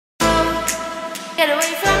Get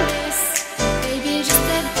away from this, baby, just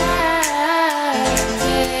step back.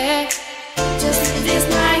 Yeah. Just leave this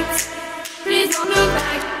night, please don't look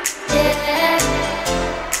back. Yeah.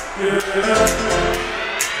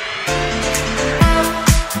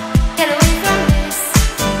 Get away from this,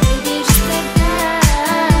 baby, just step back.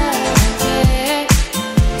 Yeah.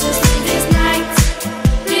 Just leave this night,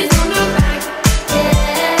 please don't look back. Yeah.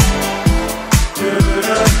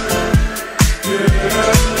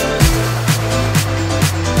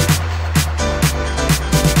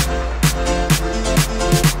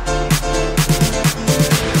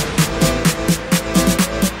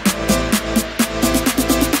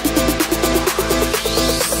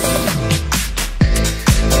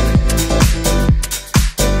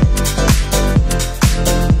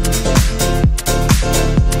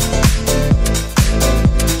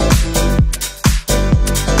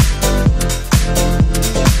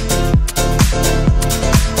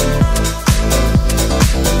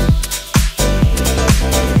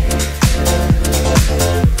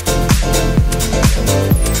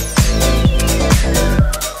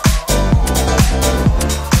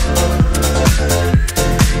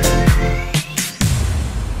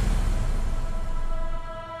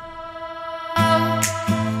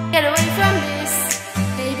 Get away from this,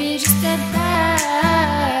 baby, just step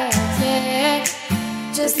back, yeah.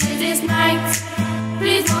 Just leave this night,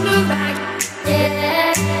 please don't look back,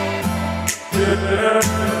 yeah.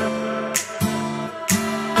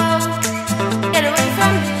 Get away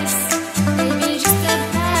from this, baby, just step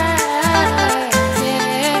back,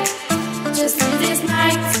 yeah. Just leave this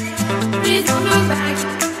night, please don't look back,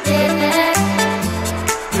 yeah.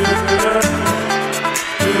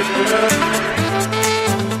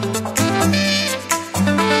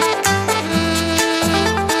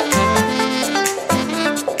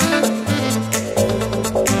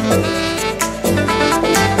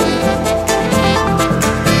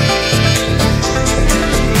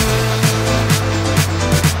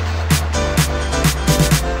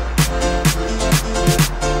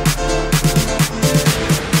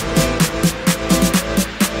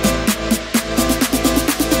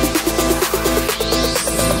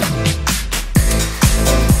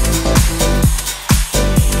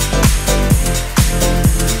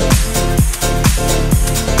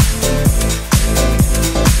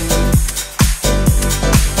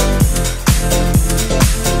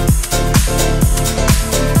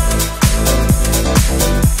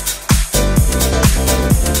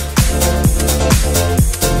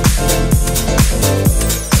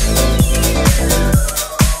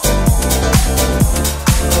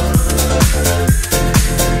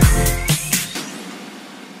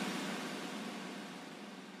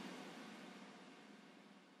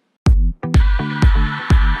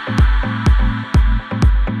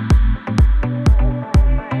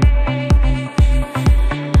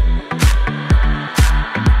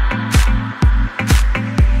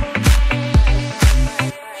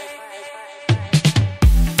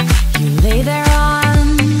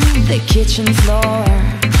 Kitchen floor,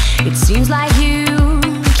 it seems like you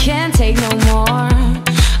can't take no more.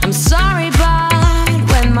 I'm sorry, but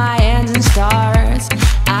when my engine starts,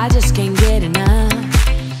 I just can't get enough.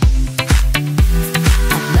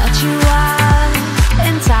 I'll let you up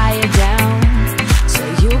and tie it down, so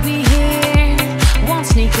you'll be here, won't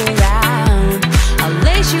sneak around. I'll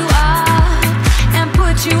lace you up and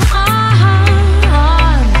put you on.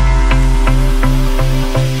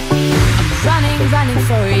 Running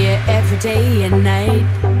for you every day and night.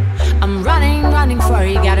 I'm running for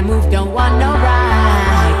you, gotta move, don't want no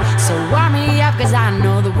ride. So warm me up, cause I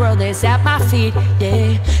know the world is at my feet,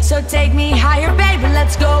 yeah. So take me higher, baby,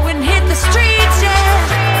 let's go and hit the streets, yeah.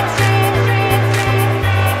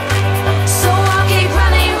 So I'll keep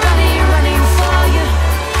running for you.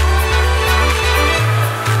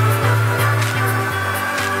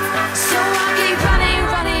 So I'll keep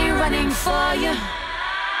running for you.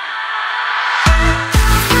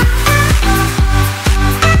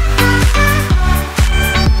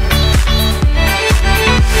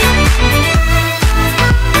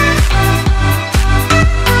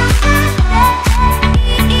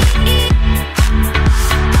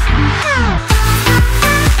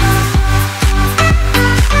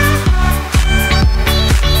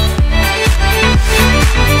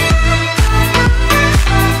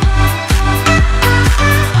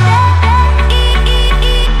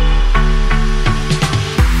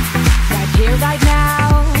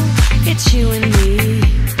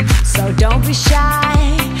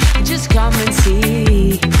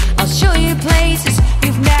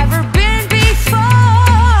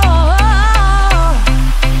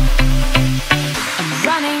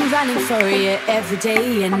 every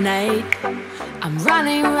day and night. I'm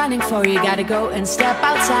running, running for you, gotta go and step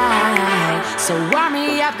outside. So warm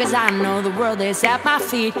me up, cause I know the world is at my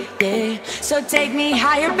feet, yeah. So take me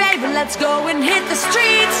higher, baby, let's go and hit the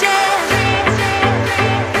streets, yeah.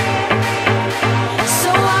 So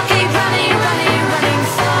I'll keep running, running, running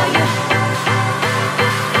for you.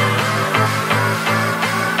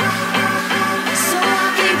 So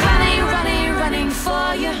I'll keep running, running, running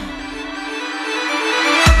for you.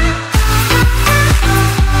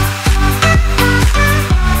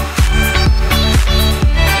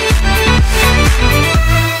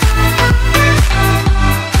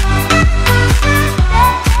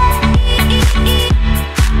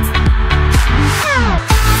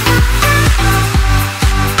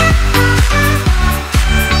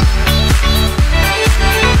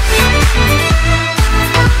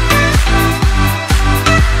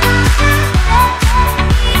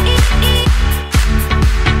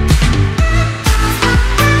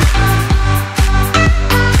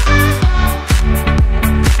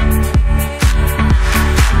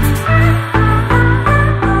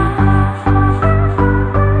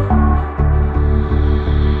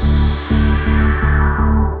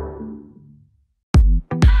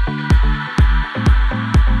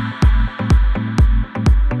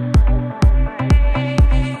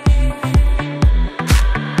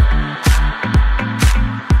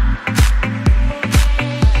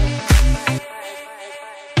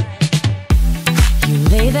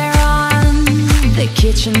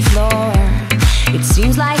 Kitchen floor, it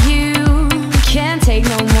seems like you can't take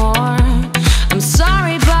no more. I'm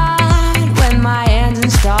sorry, but when my engine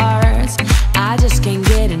starts, I just can't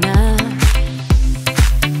get enough.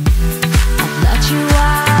 I'll let you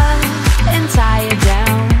up and tie it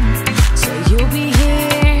down, so you'll be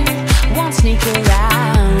here, won't sneak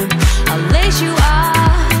around. I'll lace you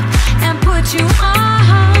up and put you on.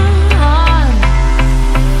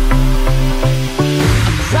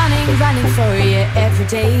 Running for you every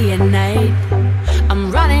day and night. I'm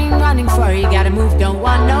running, running for you, gotta move, don't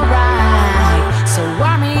want no ride. So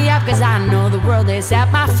warm me up, cause I know the world is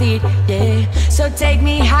at my feet, yeah. So take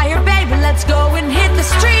me higher, baby, let's go and hit the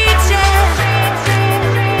streets, yeah.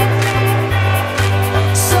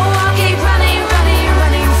 So I'll keep running, running,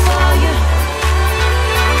 running for you.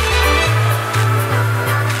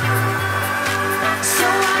 So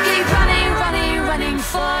I'll keep running, running, running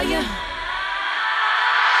for you.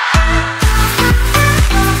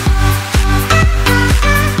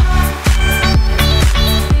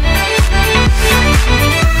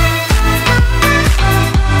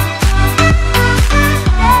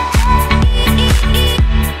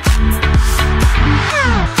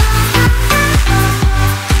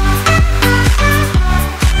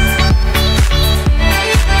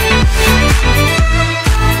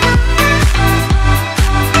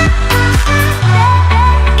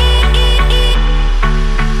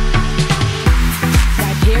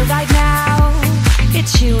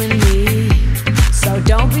 You and me, so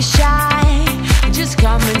don't be shy, just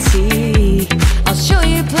come and see. I'll show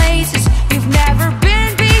you places you've never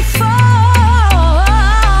been before.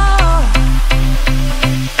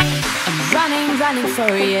 I'm running, running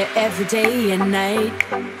for you every day and night.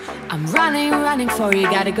 I'm running, running for you,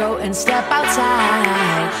 gotta go and step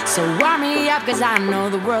outside. So warm me up, cause I know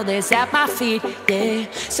the world is at my feet, yeah.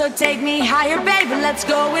 So take me higher, baby, let's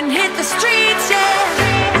go and hit the streets,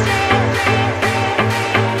 yeah.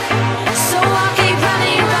 So I'll keep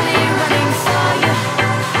running, running, running for you.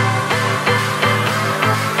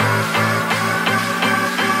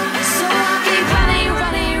 So I'll keep running,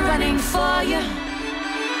 running, running for you.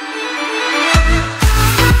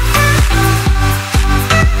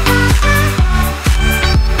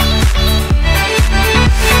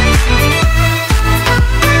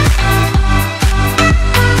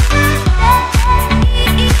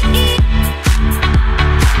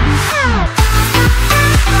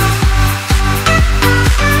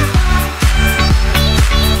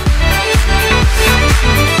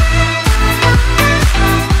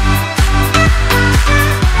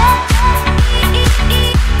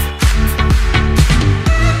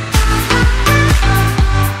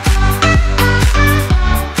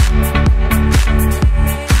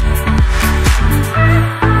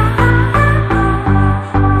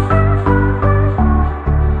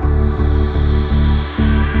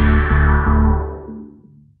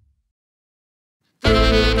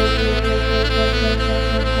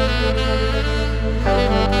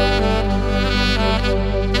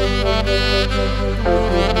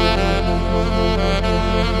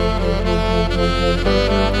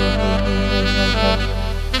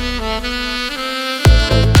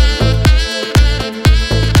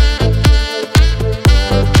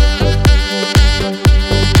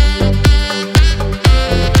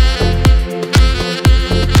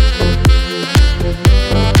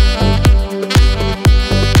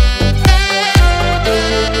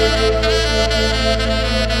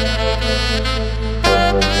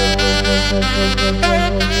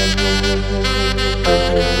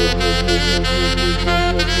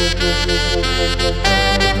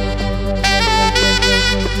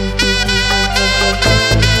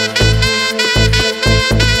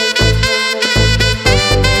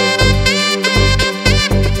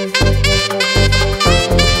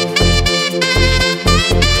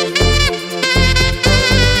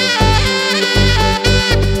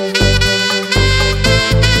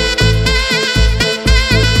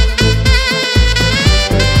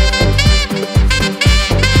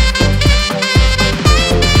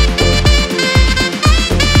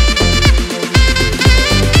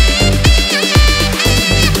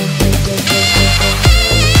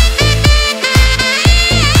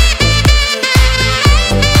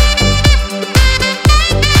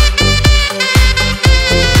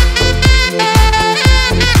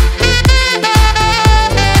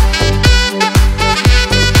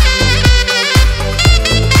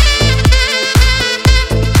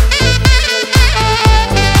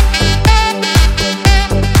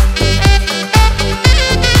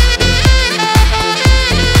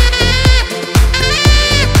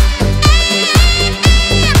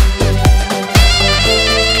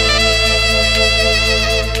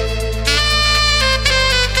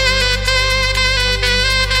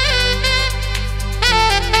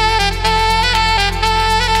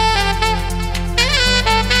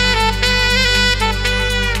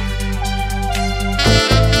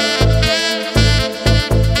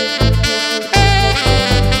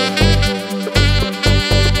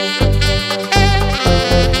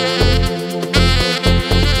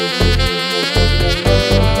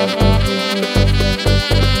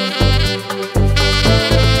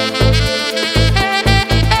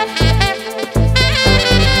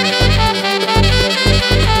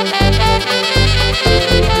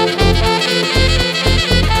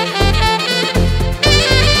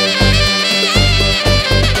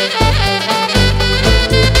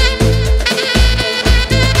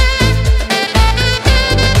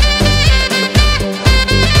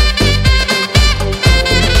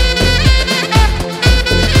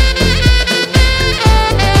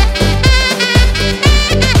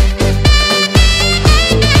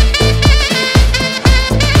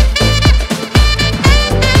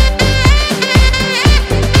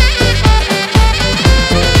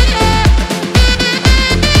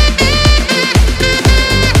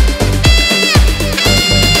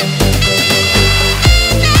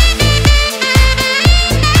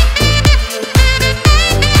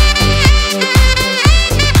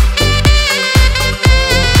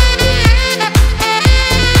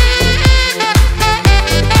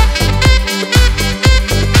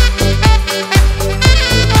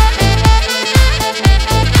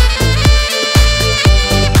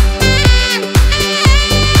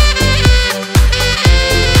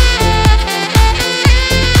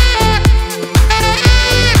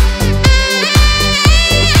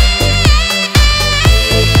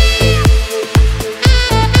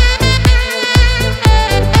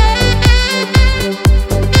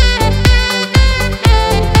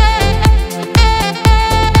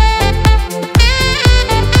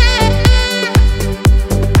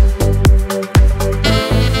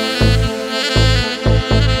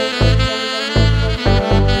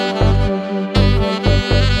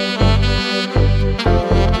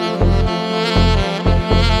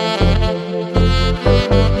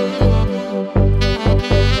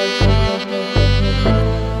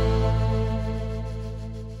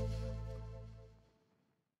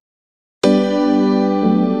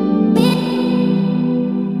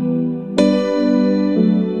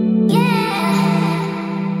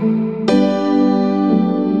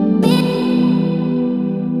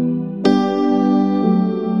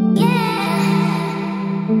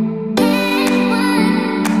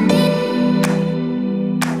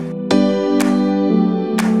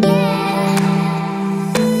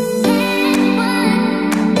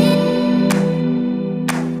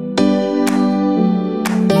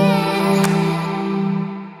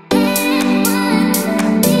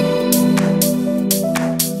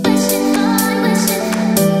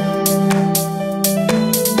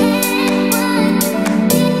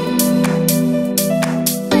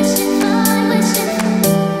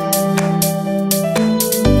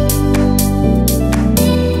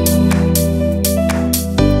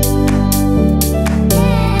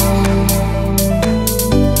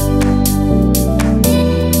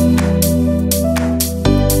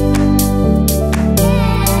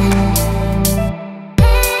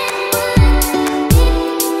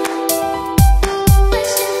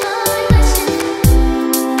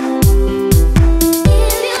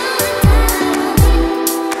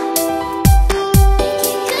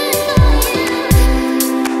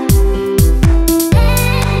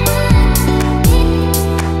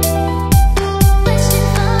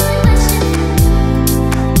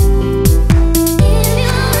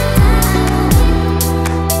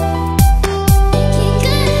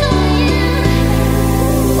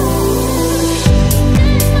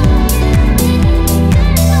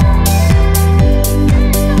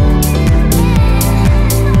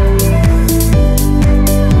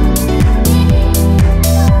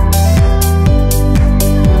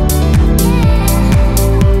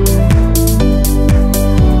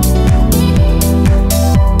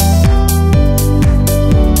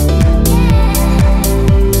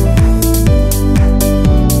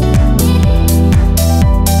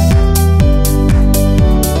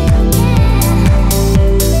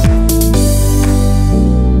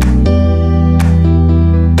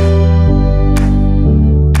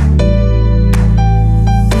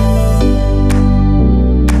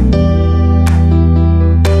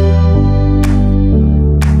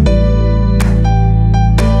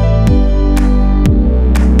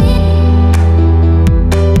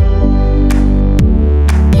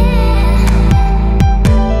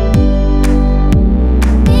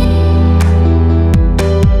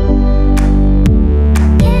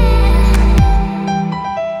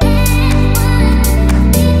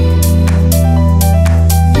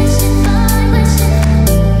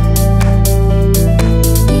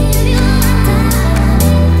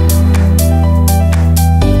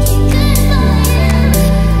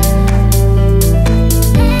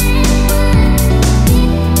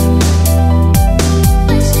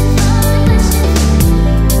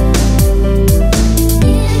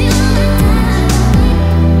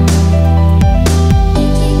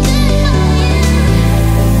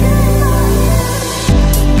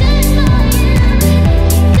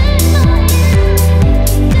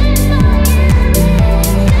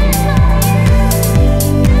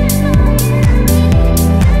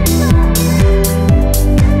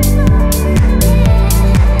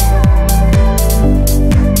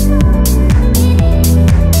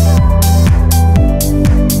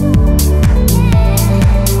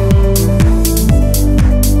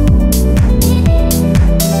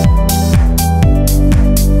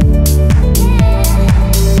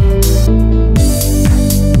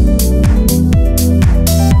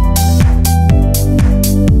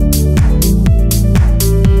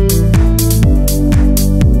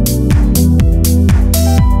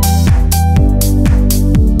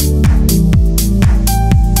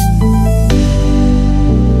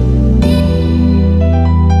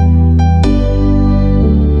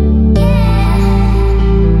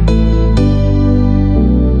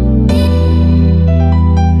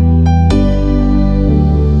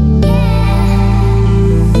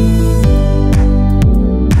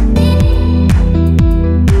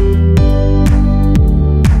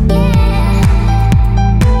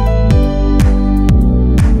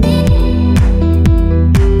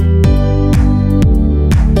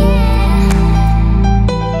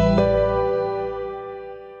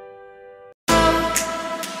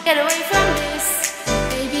 get away from this.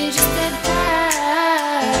 Baby, just step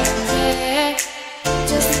back, yeah.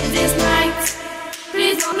 Just live this night,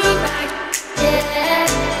 please don't look back, yeah.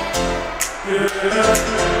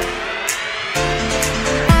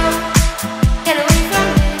 Get away from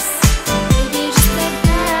this, baby, just step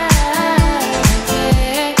back,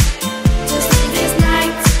 yeah. Just live this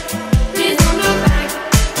night, please don't look back,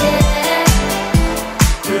 yeah.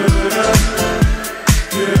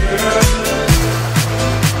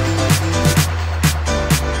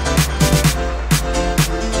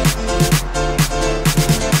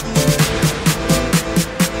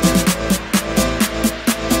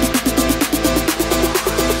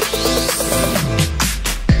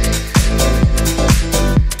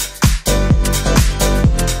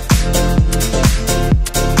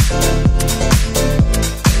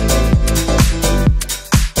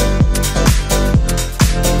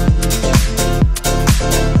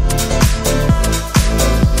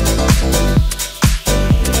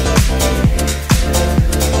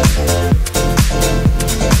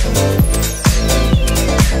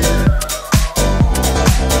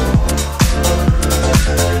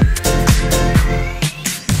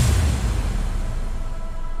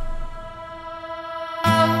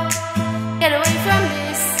 Get away from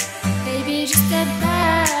this, baby, just step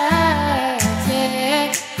back,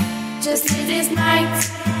 yeah. Just live this night,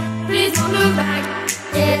 please don't look back,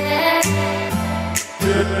 yeah.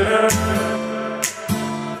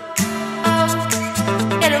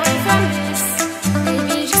 Get away from this,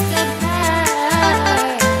 baby, just step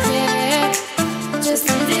back, yeah. Just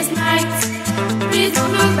live this night, please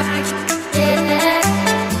don't look back, yeah.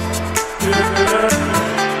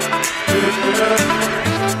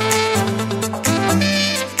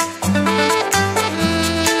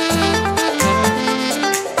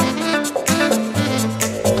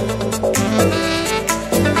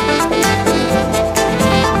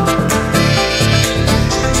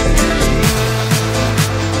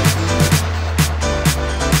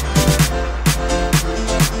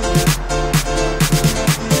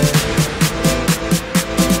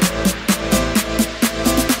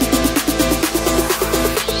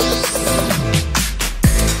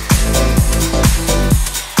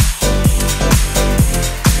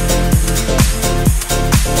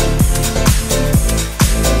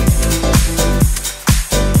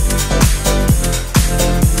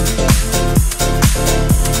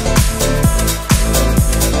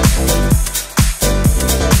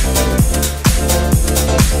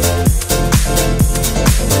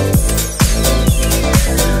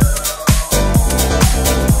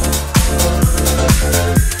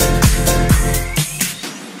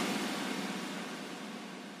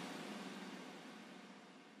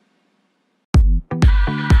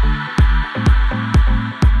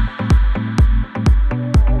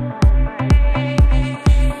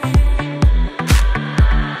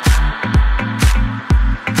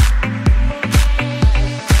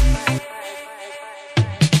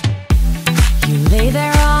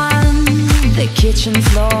 Kitchen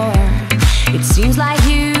floor. It seems like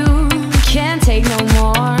you can't take no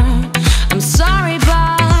more. I'm sorry,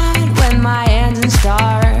 but when my engine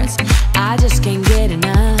starts, I just can't get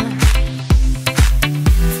enough.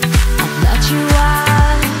 I'll let you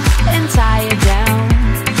up and tie it down,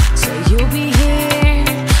 so you'll be here,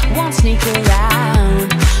 won't sneak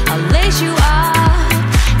around. I'll lace you up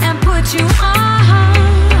and put you on.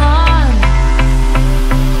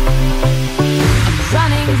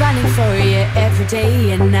 Running for you every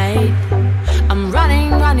day and night. I'm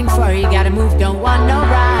running for you, gotta move, don't want no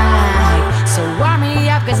ride. So warm me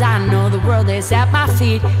up, cause I know the world is at my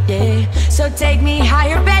feet, yeah. So take me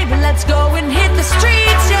higher, baby, let's go and hit the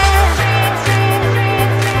streets, yeah.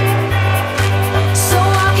 So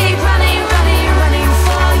I'll keep running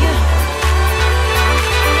for you.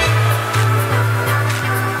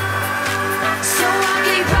 So I'll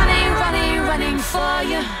keep running for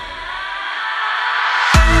you.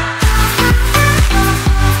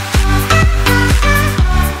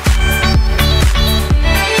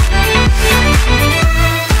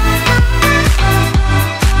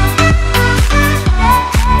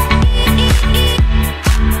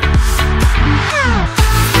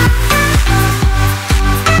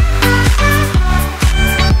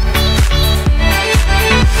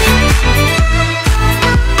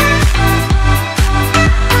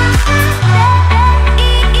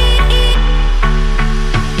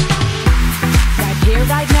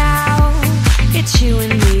 You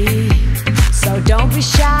and me, so don't be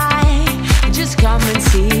shy, just come and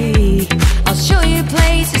see. I'll show you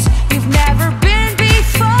places you've never been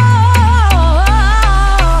before.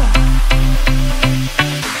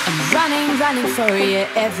 I'm running running for you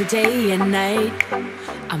every day and night.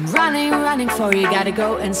 I'm running, running for you, gotta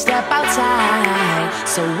go and step outside.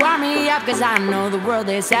 So warm me up, cause I know the world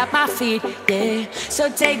is at my feet, yeah.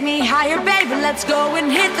 So take me higher, baby, let's go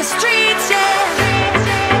and hit the streets, yeah.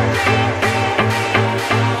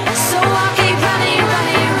 So I'll keep running,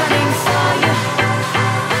 running, running for you.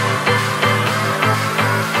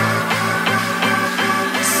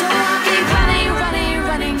 So I'll keep running, running,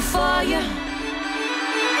 running for you.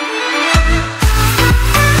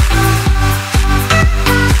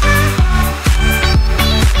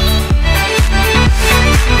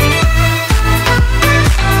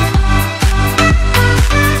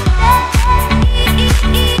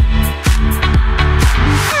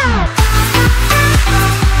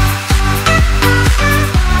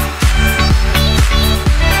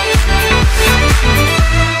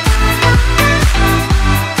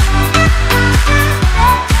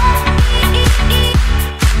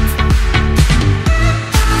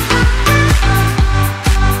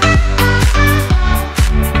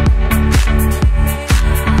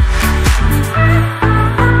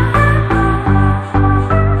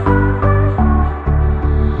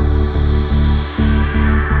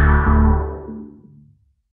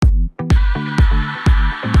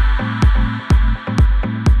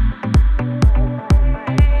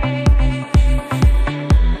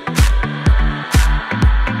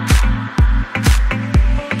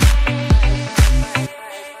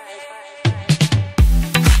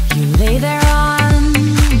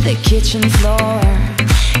 Kitchen floor,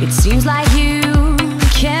 it seems like you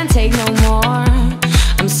can't take no more.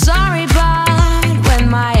 I'm sorry, but when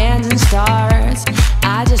my engine starts,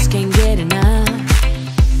 I just can't get enough.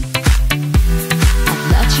 I'll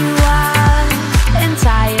nut you up and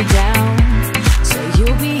tie you down, so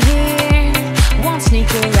you'll be here, won't sneak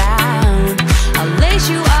around. I'll lace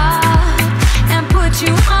you up and put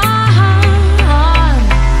you on.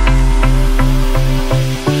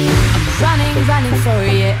 I'm running, running for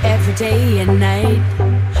you every day and night.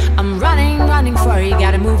 I'm running, running for you,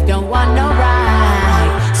 gotta move, don't want no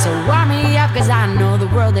ride. So warm me up, cause I know the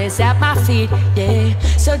world is at my feet, yeah.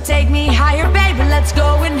 So take me higher, baby, let's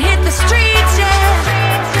go and hit the streets, yeah.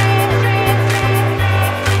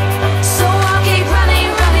 So I'll keep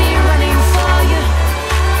running, running, running for you.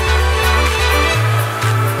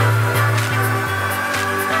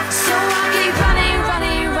 So I'll keep running,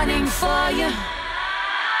 running, running for you.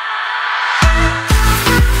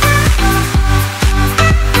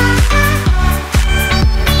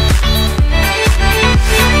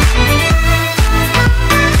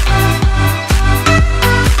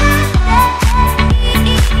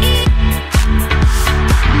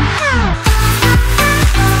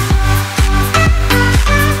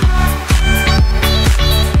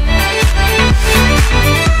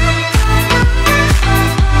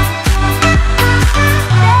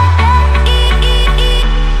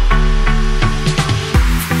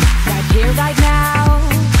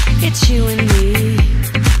 You and me,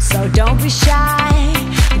 so don't be shy,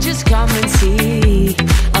 just come and see.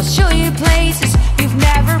 I'll show you places you've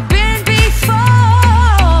never been before.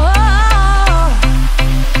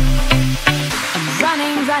 I'm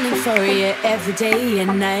running, running for you every day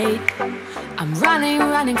and night. I'm running,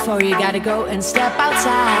 running for you, gotta go and step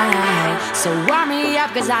outside. So warm me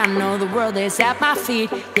up, cause I know the world is at my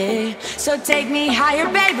feet, yeah. So take me higher,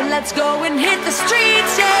 baby, let's go and hit the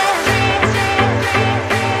streets, yeah.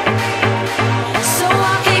 So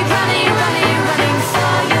I'll keep running, running, running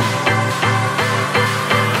for you.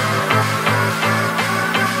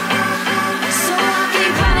 So I'll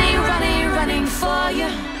keep running, running, running for you.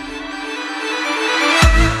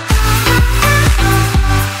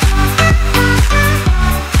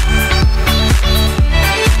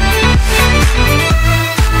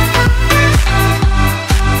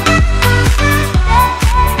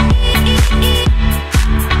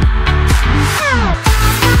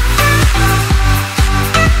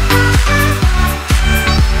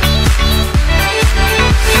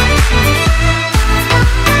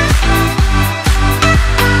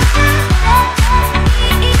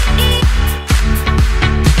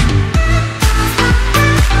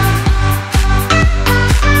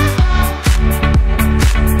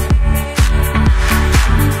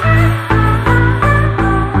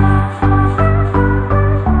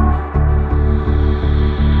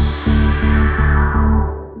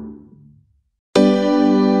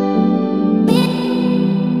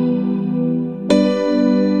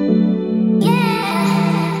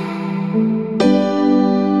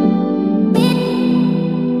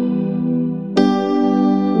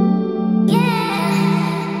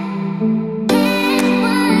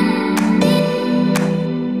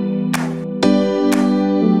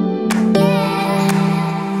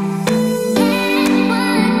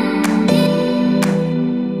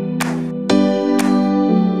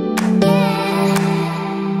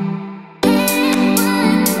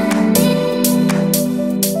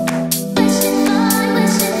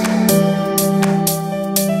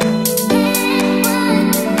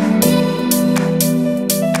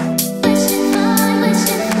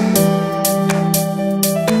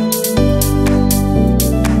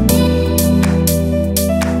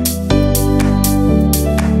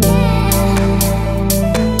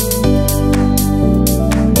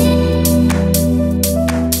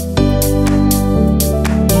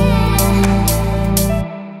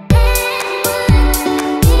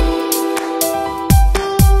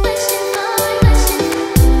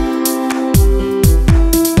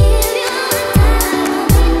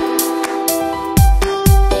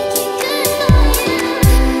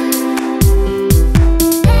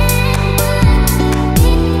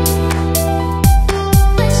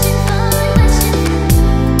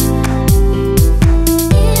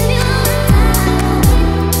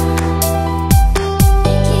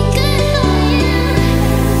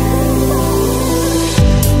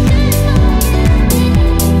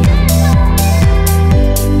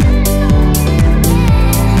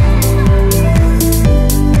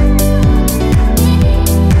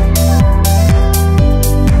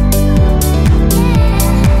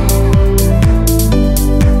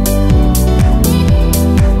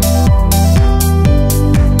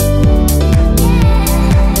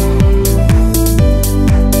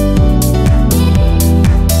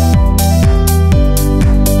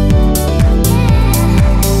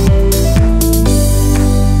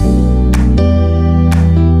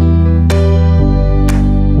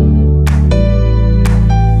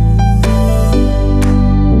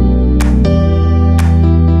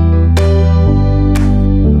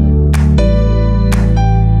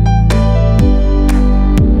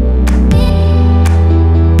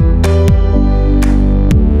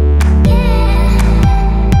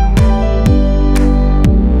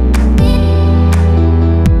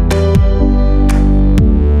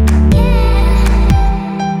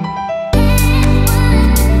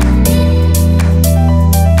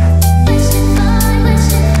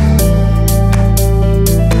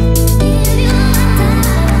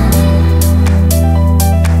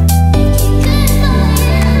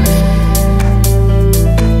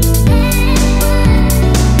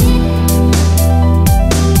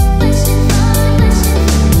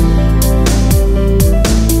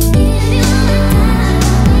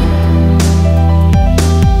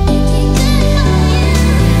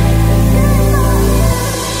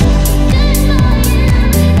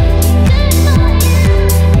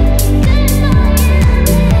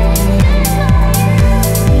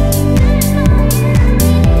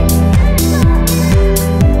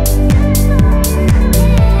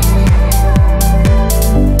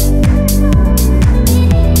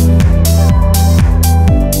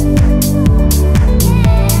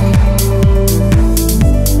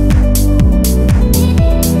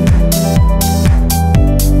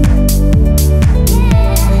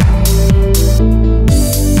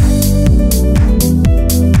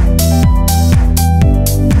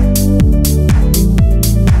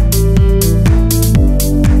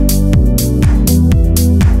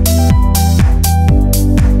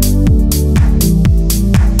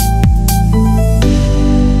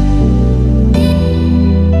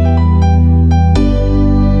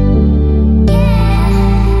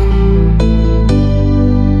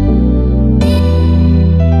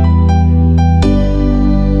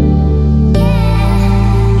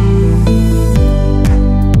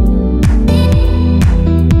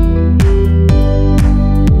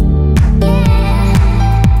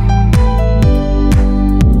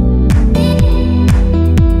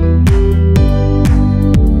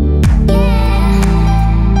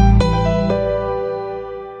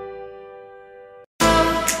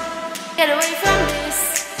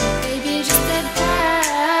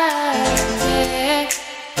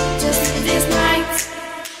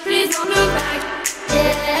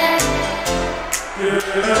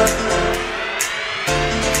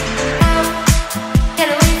 Get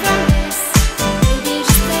away from this, baby,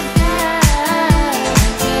 just step back,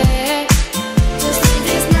 yeah. Just leave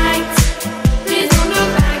this night, please don't look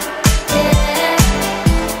back, yeah.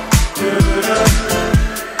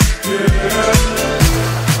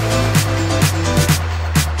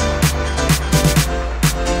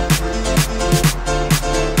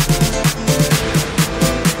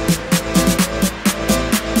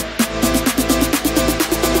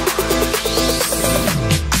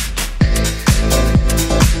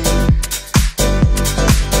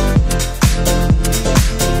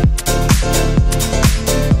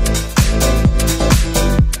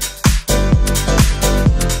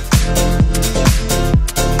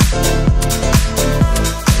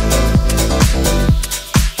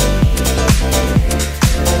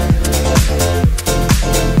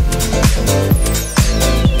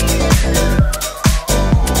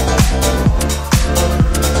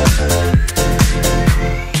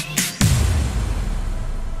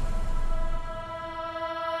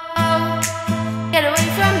 Get away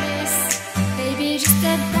from this, baby, just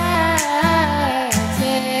step back,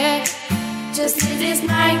 yeah. Just leave this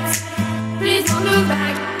night, please don't look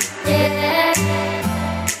back, yeah.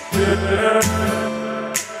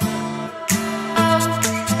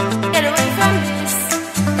 Get away from this,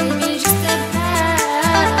 baby, just step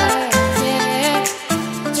back, yeah.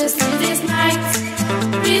 Just leave this night,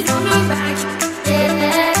 please don't look back,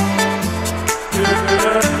 yeah.